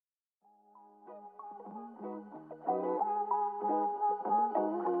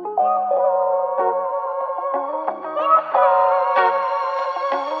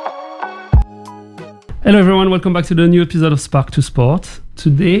Hello everyone, welcome back to the new episode of Spark to Sport.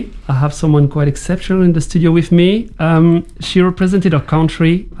 Today I have someone quite exceptional in the studio with me. She represented our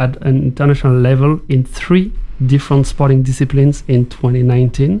country at an international level in 3 different sporting disciplines in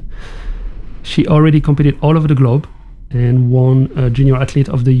 2019. She already competed all over the globe and won Junior Athlete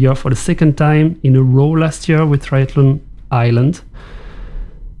of the Year for the 2nd time in a row last year with Triathlon Ireland.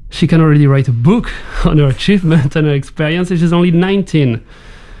 She can already write a book on her achievement and her experience. She's only 19.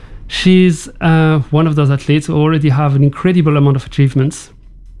 She's one of those athletes who already have an incredible amount of achievements.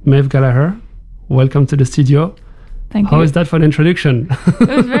 Maeve Gallagher, welcome to the studio. Thank you. How is that for an introduction? It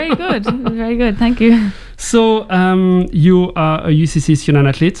was very good. It was very good. Thank you. So you are a UCC student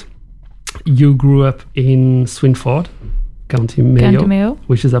athlete. You grew up in Swinford, County Mayo,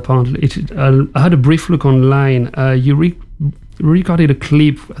 which is apparently... I had a brief look online. You recorded a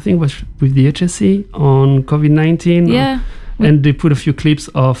clip, I think it was with the HSE on COVID-19. Yeah. And they put a few clips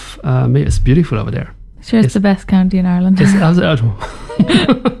of Mayo. It's beautiful over there. Sure, it's the best county in Ireland. It's absolutely...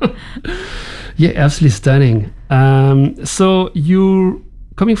 Yeah, absolutely stunning. So you're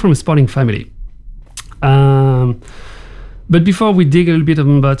coming from a sporting family. But before we dig a little bit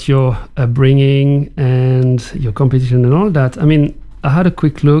about your upbringing and your competition and all that, I mean, I had a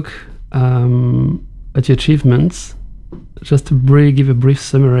quick look at your achievements, just to give a brief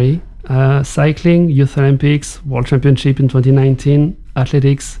summary. Cycling, Youth Olympics, World Championship in 2019,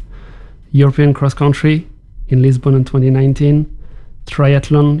 athletics, European cross country in Lisbon in 2019,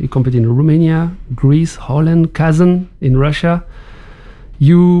 triathlon, you competed in Romania, Greece, Holland, Kazan in Russia.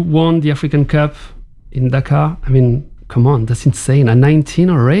 You won the African Cup in Dakar. I mean, come on, that's insane. At 19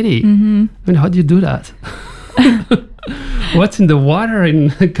 already. Mm-hmm. I mean, how do you do that? What's in the water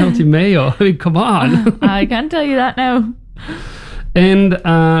in County Mayo? I mean, come on. I can't tell you that now. And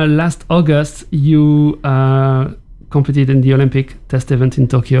last August, you competed in the Olympic test event in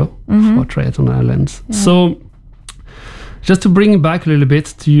Tokyo for Triathlon Ireland. Yeah. So just to bring back a little bit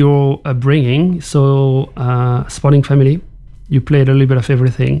to your upbringing, so sporting family, you played a little bit of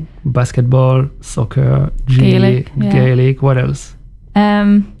everything: basketball, soccer, Gaelic. What else?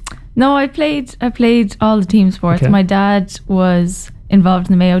 No, I played all the team sports. Okay. My dad was involved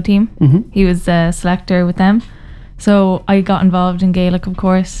in the Mayo team. Mm-hmm. He was a selector with them. So I got involved in Gaelic, of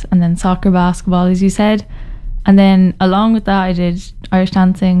course, and then soccer, basketball, as you said. And then along with that, I did Irish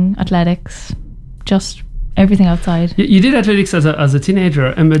dancing, athletics, just everything outside. You did athletics as a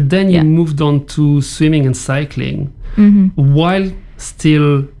teenager, but then you moved on to swimming and cycling while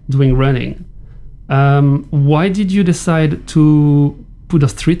still doing running. Why did you decide to put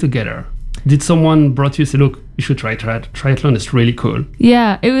those 3 together? Did someone brought you say, look, you should try triathlon, it's really cool?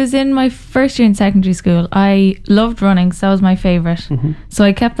 Yeah, it was in my first year in secondary school. I loved running, so that was my favourite. Mm-hmm. So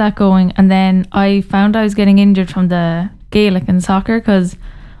I kept that going, and then I found I was getting injured from the Gaelic and soccer because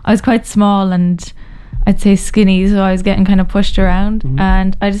I was quite small and I'd say skinny, so I was getting kind of pushed around. Mm-hmm.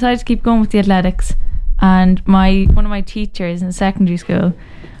 And I decided to keep going with the athletics. And one of my teachers in secondary school,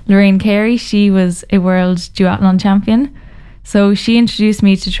 Lorraine Carey, she was a world duathlon champion. So she introduced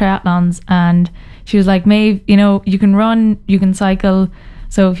me to triathlons, and she was like, Maeve, you can run, you can cycle.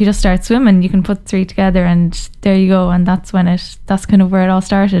 So if you just start swimming, you can put 3 together, and there you go. And that's kind of where it all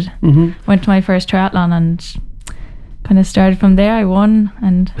started. Mm-hmm. Went to my first triathlon and kind of started from there. I won,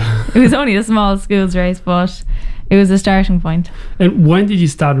 and it was only a small schools race, but it was a starting point. And when did you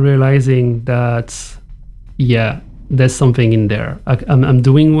start realizing that, there's something in there? I'm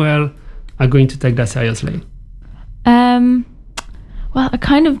doing well. I'm going to take that seriously. Well, I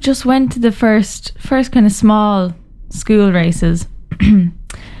kind of just went to the first kind of small school races.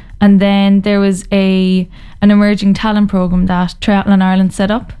 And then there was an emerging talent program that Triathlon Ireland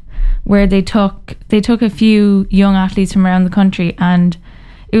set up, where they took a few young athletes from around the country, and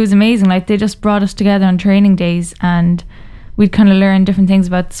it was amazing. Like, they just brought us together on training days, and we'd kind of learn different things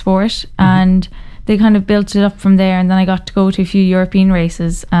about the sport, and they kind of built it up from there. And then I got to go to a few European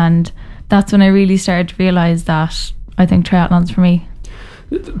races, and that's when I really started to realise that I think triathlon's for me.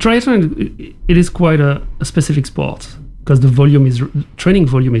 Triathlon, it is quite a specific sport because the training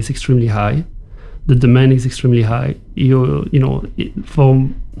volume is extremely high. The demand is extremely high. For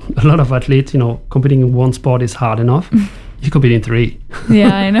a lot of athletes, competing in one sport is hard enough. You compete in 3.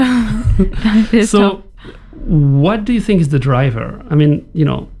 Yeah, I know. So tough. What do you think is the driver? I mean,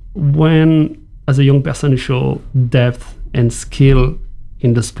 when as a young person you show depth and skill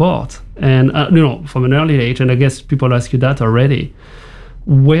in the sport, and from an early age, and I guess people ask you that already,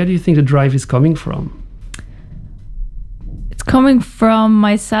 where do you think the drive is coming from? It's coming from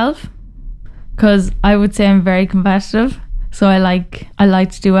myself, because I would say I'm very competitive, so I like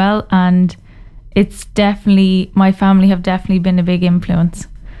to do well, and it's definitely, my family have definitely been a big influence.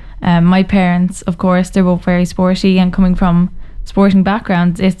 My parents, of course, they're both very sporty, and coming from sporting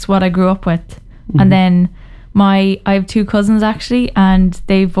backgrounds, it's what I grew up with. And then I have 2 cousins actually, and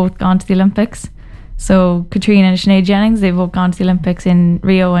they've both gone to the Olympics. So Katrina and Sinead Jennings, they've both gone to the Olympics in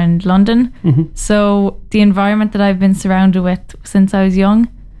Rio and London. So the environment that I've been surrounded with since I was young,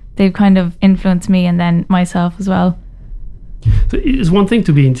 they've kind of influenced me, and then myself as well. So it's one thing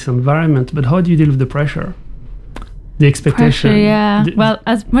to be in this environment, but how do you deal with the pressure? The expectation? Pressure, yeah. Well,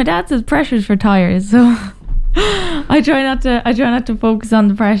 as my dad says, pressure's for tires, so I try not to focus on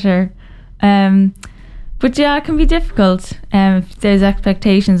the pressure. But yeah, it can be difficult if there's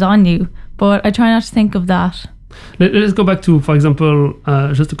expectations on you, but I try not to think of that. Let's go back to, for example,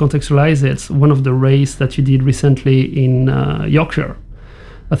 just to contextualize it, one of the races that you did recently in Yorkshire.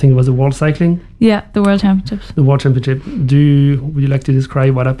 I think it was the World Cycling. Yeah, the World Championships. The World Championship. Would you like to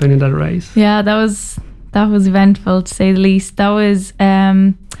describe what happened in that race? Yeah, that was eventful, to say the least. That was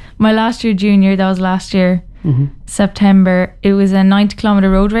my last year junior. That was last year, September. It was a 90-kilometer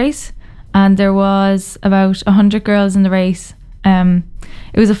road race, and there was about 100 girls in the race.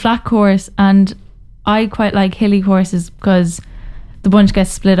 It was a flat course, and I quite like hilly courses because the bunch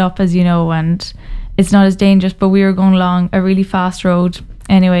gets split up, as you know, and it's not as dangerous. But we were going along a really fast road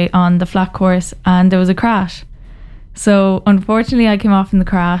anyway on the flat course, and there was a crash. So unfortunately I came off in the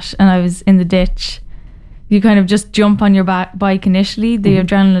crash, and I was in the ditch. You kind of just jump on your bike initially, the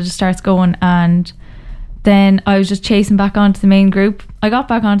adrenaline just starts going, and then I was just chasing back onto the main group. I got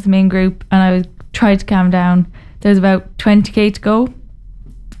back onto the main group, and I tried to calm down. There was about 20k to go,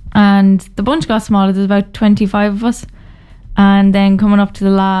 and the bunch got smaller. There's about 25 of us, and then coming up to the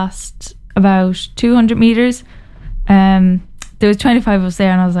last about 200 meters, there was 25 of us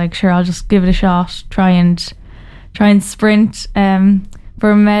there, and I was like, sure, I'll just give it a shot, try and sprint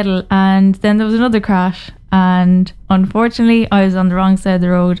for a medal. And then there was another crash, and unfortunately I was on the wrong side of the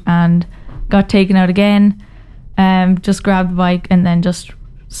road and got taken out again. Just grabbed the bike and then just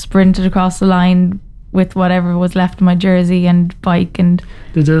sprinted across the line with whatever was left of my jersey and bike. And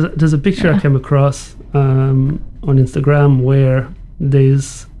there's a picture I came across on Instagram where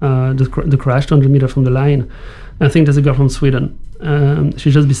there's the crash 200 meters from the line. I think there's a girl from Sweden.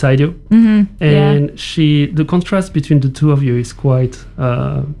 She's just beside you, and the contrast between the two of you is quite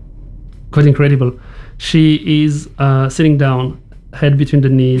incredible. She is sitting down, head between the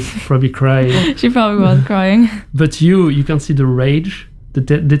knees, probably crying. She probably was crying. But you can see the rage, the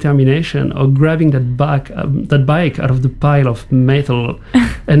determination of grabbing that bike out of the pile of metal,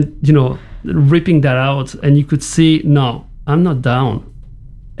 and ripping that out, and you could see, no, I'm not down.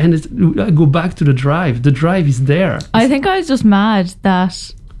 And I go back to the drive. The drive is there. I think I was just mad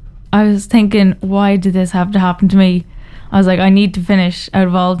that I was thinking, why did this have to happen to me? I was like, I need to finish out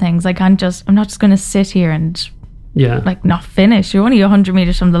of all things. I'm not just going to sit here and not finish. You're only 100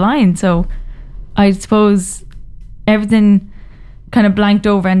 meters from the line. So I suppose everything kind of blanked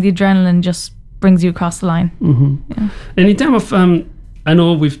over, and the adrenaline just brings you across the line. Yeah. And in terms of, I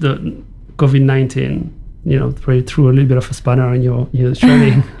know with the COVID-19, probably threw a little bit of a spanner in your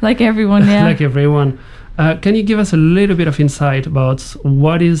training. Like everyone, yeah. Like everyone. Can you give us a little bit of insight about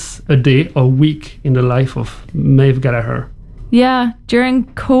what is a day or week in the life of Maeve Gallagher? Yeah, during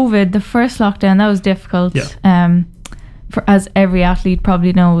COVID, the first lockdown, that was difficult. Yeah. As every athlete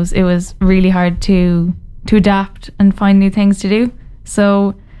probably knows, it was really hard to adapt and find new things to do.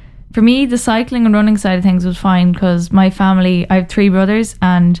 So for me, the cycling and running side of things was fine because my family, I have 3 brothers,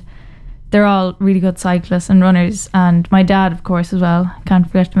 and they're all really good cyclists and runners, and my dad, of course, as well. Can't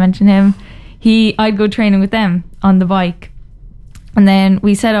forget to mention him. I'd go training with them on the bike, and then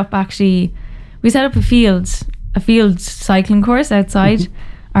we set up a field cycling course outside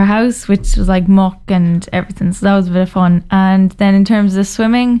our house, which was like muck and everything. So that was a bit of fun. And then in terms of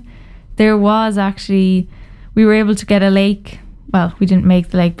swimming, we were able to get a lake. Well, we didn't make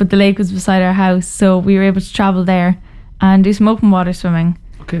the lake, but the lake was beside our house, so we were able to travel there and do some open water swimming.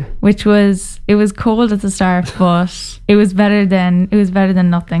 Okay. It was cold at the start, but it was better than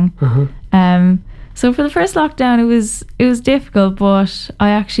nothing. So for the first lockdown, it was difficult, but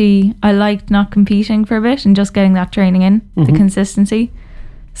I liked not competing for a bit and just getting that training in, the consistency.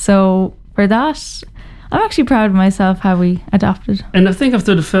 So for that, I'm actually proud of myself how we adapted. And I think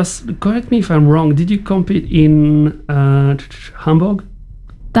after the first, correct me if I'm wrong, did you compete in Hamburg?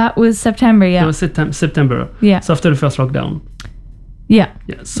 That was September, yeah. That was September. Yeah. So after the first lockdown. Yeah.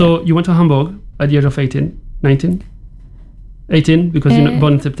 So you went to Hamburg at the age of 19? 18, because you're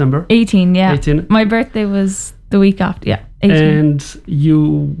born in September. 18, yeah. 18. My birthday was the week after, yeah. And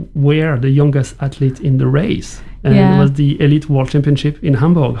you were the youngest athlete in the race. And it was the Elite World Championship in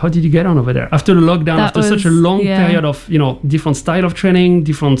Hamburg. How did you get on over there? After the lockdown, after such a long period of, different style of training,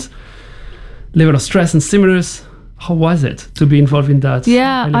 different level of stress and stimulus, how was it to be involved in that?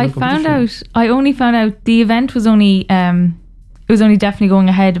 Yeah, I only found out the event was only, it was only definitely going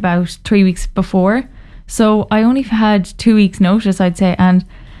ahead about 3 weeks before. So I only had 2 weeks notice, I'd say. And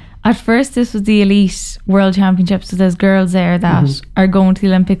at first, this was the Elite World Championships. So there's girls there that are going to the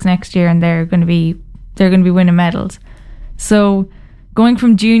Olympics next year, and they're going to be winning medals. So going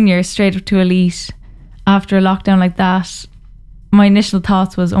from junior straight up to Elite after a lockdown like that, my initial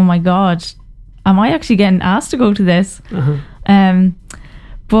thoughts was, oh my God, am I actually getting asked to go to this?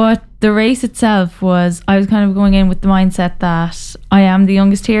 But the race itself was, I was kind of going in with the mindset that I am the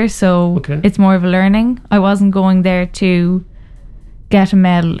youngest here, so it's more of a learning. I wasn't going there to get a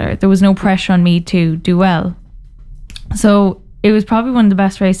medal, or there was no pressure on me to do well. So it was probably one of the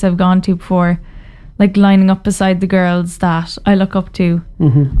best races I've gone to before, like lining up beside the girls that I look up to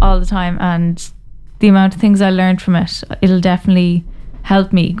all the time, and the amount of things I learned from it, it'll definitely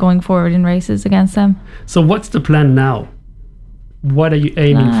help me going forward in races against them. So what's the plan now? What are you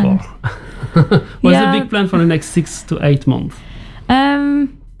aiming for? What's the big plan for the next 6 to 8 months?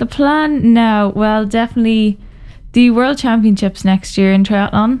 The plan now, well, definitely the World Championships next year in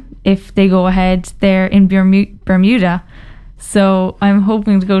triathlon, if they go ahead, they're in Bermuda. So I'm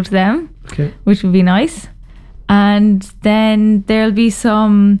hoping to go to them, which would be nice. And then there'll be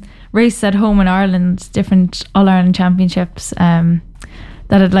some races at home in Ireland, different All-Ireland Championships that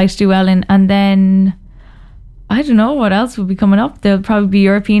I'd like to do well in. And then I don't know what else will be coming up. There'll probably be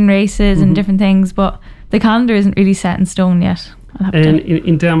European races and different things, but the calendar isn't really set in stone yet. And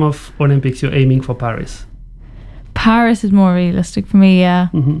in terms of Olympics, you're aiming for Paris? Paris is more realistic for me, yeah.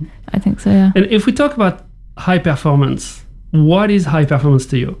 I think so, yeah. And if we talk about high performance, what is high performance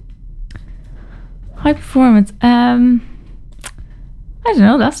to you? High performance? I don't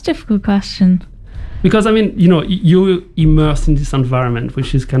know, that's a difficult question. Because, I mean, you're immersed in this environment,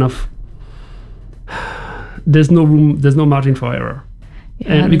 which is kind of... There's no margin for error.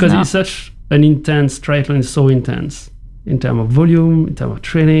 Yeah, and because it's such an intense, triathlon is so intense in terms of volume, in terms of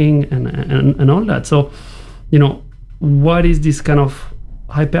training and all that. So, what is this kind of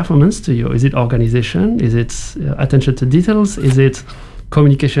high performance to you? Is it organization? Is it attention to details? Is it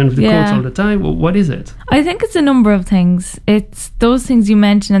communication with the coach all the time? What is it? I think it's a number of things. It's those things you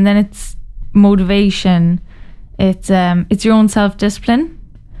mentioned, and then it's motivation. It's your own self-discipline.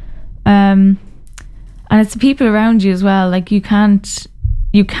 And it's the people around you as well. Like you can't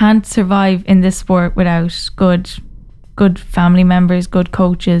survive in this sport without good family members, good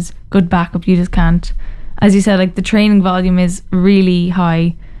coaches, good backup. You just can't. As you said, like the training volume is really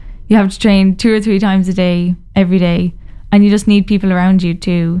high. You have to train 2 or 3 times a day, every day, and you just need people around you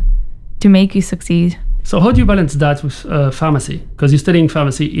to make you succeed. So how do you balance that with pharmacy? Because you're studying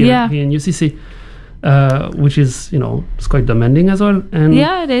pharmacy here in UCC, which is it's quite demanding as well. And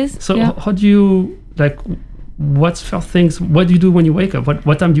yeah, it is. So how do you what's first things? What do you do when you wake up?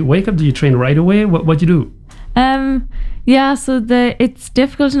 What time do you wake up? Do you train right away? What do you do? So it's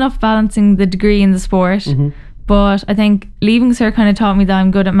difficult enough balancing the degree in the sport, but I think leaving cert kind of taught me that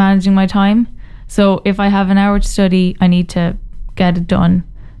I'm good at managing my time. So if I have an hour to study, I need to get it done.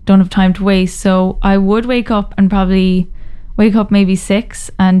 Don't have time to waste. So I would wake up maybe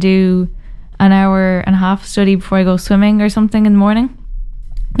 6 and do an hour and a half study before I go swimming or something in the morning.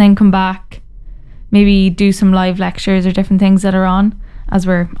 Then come back, maybe do some live lectures or different things that are on, as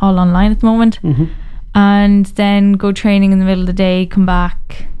we're all online at the moment. And then go training in the middle of the day, come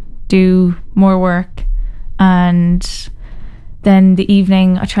back, do more work, and then the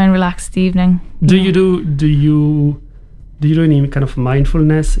evening I try and relax the evening. Do you do any kind of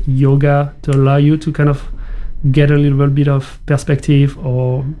mindfulness yoga to allow you to kind of get a little bit of perspective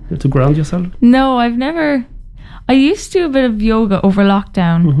or to ground yourself? No, I've never. I used to do a bit of yoga over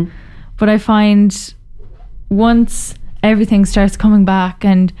lockdown, but I find once everything starts coming back,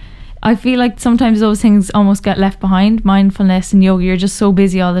 and I feel like sometimes those things almost get left behind. Mindfulness and yoga, you're just so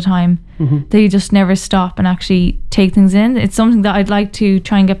busy all the time that you just never stop and actually take things in. It's something that I'd like to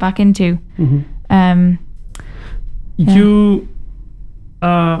try and get back into. You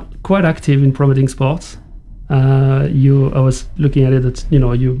are quite active in promoting sports. I was looking at it that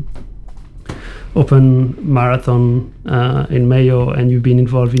you open marathon in Mayo, and you've been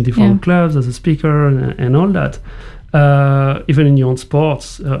involved in different clubs as a speaker and all that. Even in your own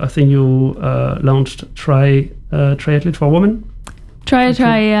sports, I think you launched Triathlete for Women. Try.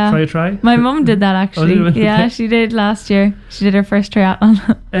 Yeah. Try. My mum did that actually. Oh, did you? Yeah, she did last year. She did her first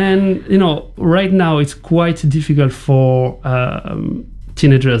triathlon. And right now it's quite difficult for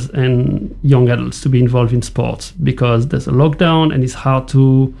teenagers and young adults to be involved in sports because there's a lockdown and it's hard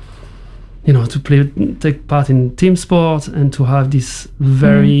to take part in team sports and to have this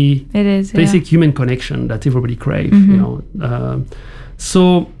very it is basic human connection that everybody craves.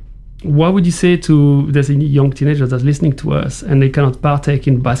 So what would you say to there's young teenagers that's listening to us and they cannot partake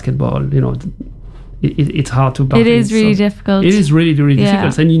in basketball? It's hard to partake. It is really difficult. It is really, really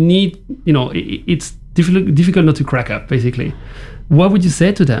difficult. And you need, it's difficult not to crack up, basically. What would you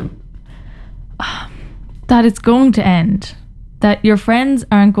say to them? That it's going to end. That your friends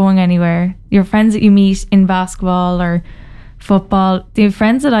aren't going anywhere. Your friends that you meet in basketball or football, the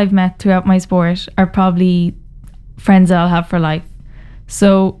friends that I've met throughout my sport are probably friends that I'll have for life.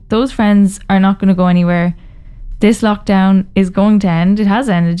 So those friends are not going to go anywhere. This lockdown is going to end. It has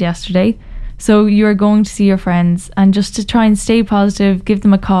ended yesterday. So you're going to see your friends and just to try and stay positive, give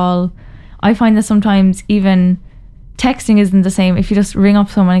them a call. I find that sometimes even texting isn't the same. If you just ring up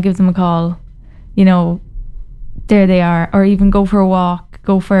someone and give them a call, there they are. Or even go for a walk,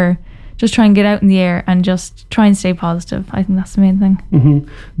 just try and get out in the air and just try and stay positive. I think that's the main thing. Mm-hmm.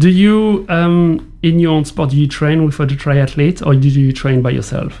 Do you, in your own sport, do you train with other triathletes or do you train by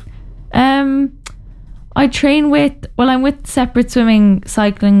yourself? I train I'm with separate swimming,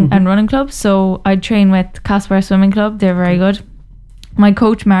 cycling and running clubs. So I train with Caspar Swimming Club. They're very good. My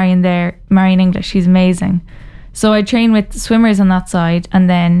coach, Marion English, she's amazing. So I train with swimmers on that side. And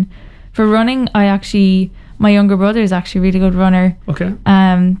then for running, my younger brother is actually a really good runner. Okay.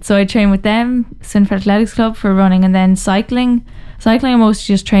 So I train with them, Swinford Athletics Club for running, and then cycling. Cycling I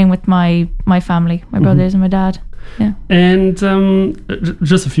mostly just train with my family, my brothers and my dad. Yeah. And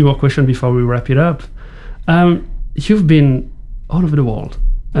just a few more questions before we wrap it up. You've been all over the world.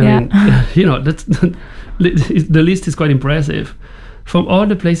 I mean, that's, the list is quite impressive. From all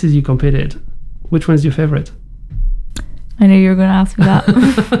the places you competed, which one's your favorite? I knew you were going to ask me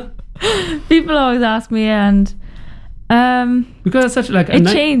that. People always ask me, and because it's such it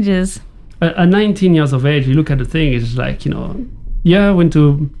changes. At 19 years of age, you look at the thing. It's like I went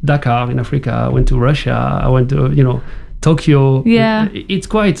to Dakar in Africa. I went to Russia. I went to Tokyo. Yeah, it's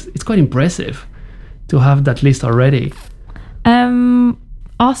quite impressive to have that list already.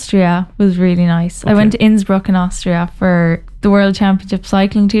 Austria was really nice. Okay. I went to Innsbruck in Austria for the World Championship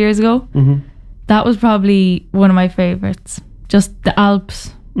cycling 2 years ago. That was probably one of my favorites. Just the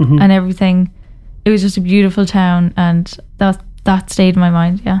Alps. And everything. It was just a beautiful town, and that stayed in my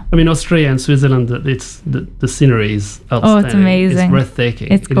mind. Yeah. I mean, Austria and Switzerland. It's the scenery is outstanding. Oh, it's amazing. It's breathtaking.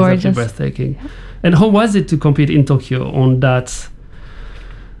 It's gorgeous. It is breathtaking. And how was it to compete in Tokyo on that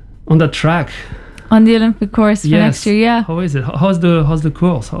track? On the Olympic course for next year, yeah. How is it? How's the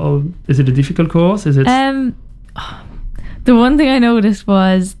course? Is it a difficult course? Is it? The one thing I noticed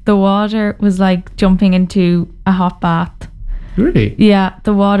was the water was like jumping into a hot bath. Really? Yeah,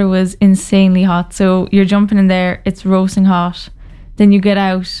 the water was insanely hot. So you're jumping in there, it's roasting hot. Then you get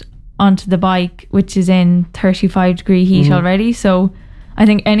out onto the bike, which is in 35-degree heat already. So I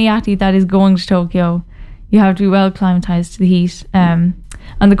think any athlete that is going to Tokyo, you have to be well acclimatized to the heat. And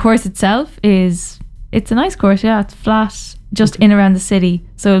the course itself it's a nice course, yeah. It's flat, just in around the city.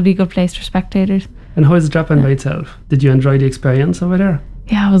 So it'll be a good place for spectators. And how is Japan by itself? Did you enjoy the experience over there?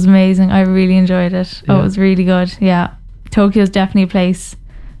 Yeah, it was amazing. I really enjoyed it. Yeah. Oh, it was really good, yeah. Tokyo is definitely a place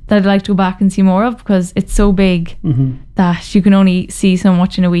that I'd like to go back and see more of because it's so big that you can only see so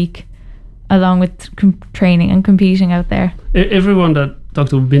much in a week, along with training and competing out there. Everyone that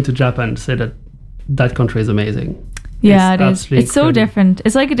talked to been to Japan said that country is amazing. Yeah, it is. It's so different.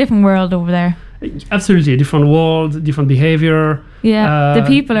 It's like a different world over there. Absolutely, a different world, different behavior. Yeah, the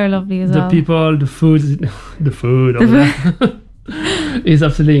people are lovely as well. The people, the food over there is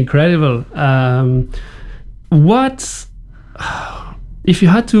absolutely incredible. What if you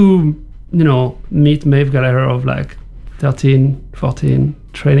had to, meet Maeve Gallagher of like 13, 14,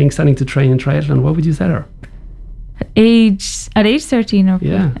 starting to train in triathlon, what would you say to her? At age 13 or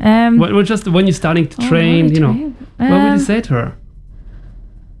well, just when you're starting to train, what would you say to her?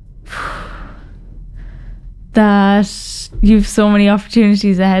 That you've so many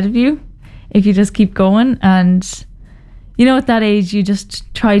opportunities ahead of you if you just keep going, and at that age you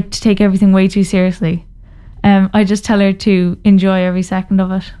just try to take everything way too seriously. I just tell her to enjoy every second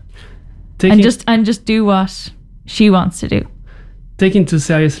of it, and just do what she wants to do. Taking too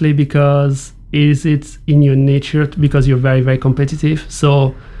seriously because is it in your nature because you're very, very competitive?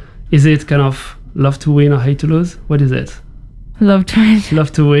 So is it kind of love to win or hate to lose? What is it? Love to win.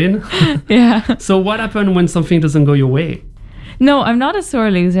 Love to win. Yeah. So what happened when something doesn't go your way? No, I'm not a sore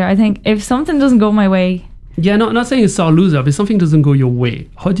loser. I think if something doesn't go my way, Yeah, not saying you're a sore loser, but if something doesn't go your way,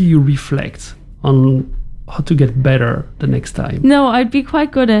 how do you reflect on how to get better the next time? no, I'd be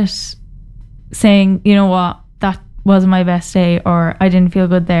quite good at saying, you know what, that wasn't my best day, or I didn't feel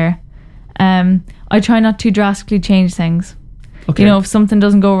good there. I try not to drastically change things. Okay. You know, if something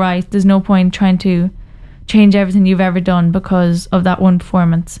doesn't go right, there's no point trying to change everything you've ever done because of that one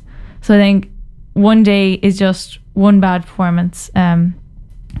performance. So I think one day is just one bad performance.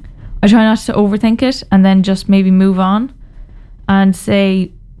 I try not to overthink it and then just maybe move on and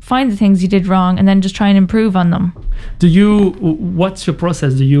find the things you did wrong and then just try and improve on them. What's your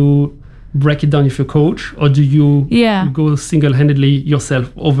process? Do you break it down with your coach, or do you go single-handedly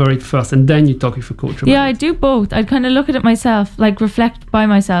yourself over it first and then you talk with your coach about it? I do both. I'd kind of look at it myself, like reflect by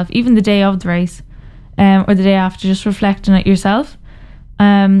myself, even the day of the race or the day after, just reflect on it yourself.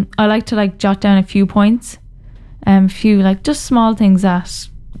 I like to jot down a few points, a few just small things that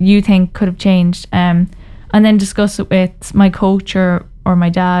you think could have changed, and then discuss it with my coach or my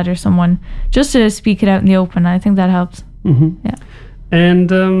dad or someone, just to speak it out in the open. I think that helps. Mm-hmm. Yeah.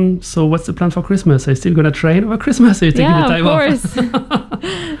 And so what's the plan for Christmas? Are you still going to train over Christmas? Or are you taking the time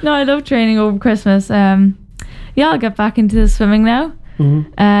off? No, I love training over Christmas. I'll get back into the swimming now.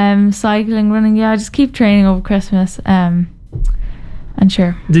 Mm-hmm. Cycling, running. Yeah, I just keep training over Christmas. And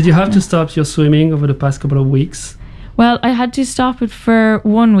sure. Did you have to stop your swimming over the past couple of weeks? Well, I had to stop it for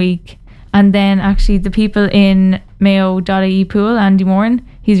 1 week. And then actually the people in Mayo.ie pool, Andy Moran,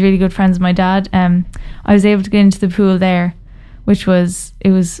 he's really good friends with my dad. I was able to get into the pool there, which was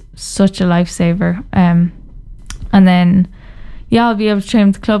such a lifesaver. And then I'll be able to train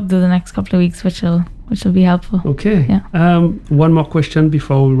with the club the next couple of weeks, which will be helpful. Okay. Yeah. One more question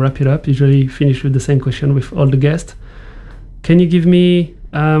before we wrap it up. Usually finish with the same question with all the guests. Can you give me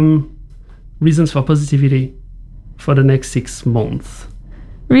reasons for positivity for the next 6 months?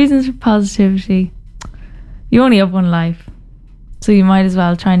 Reasons for positivity. You only have one life, so you might as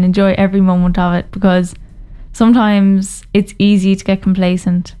well try and enjoy every moment of it, because sometimes it's easy to get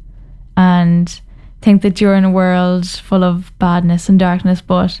complacent and think that you're in a world full of badness and darkness,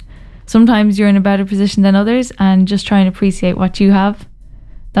 but sometimes you're in a better position than others, and just try and appreciate what you have.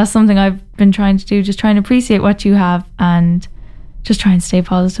 That's something I've been trying to do, just try and appreciate what you have and just try and stay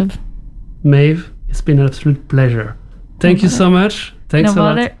positive. Maeve, it's been an absolute pleasure. Thank you so much. Thanks a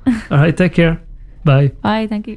lot. All right, take care. Bye. Bye, thank you.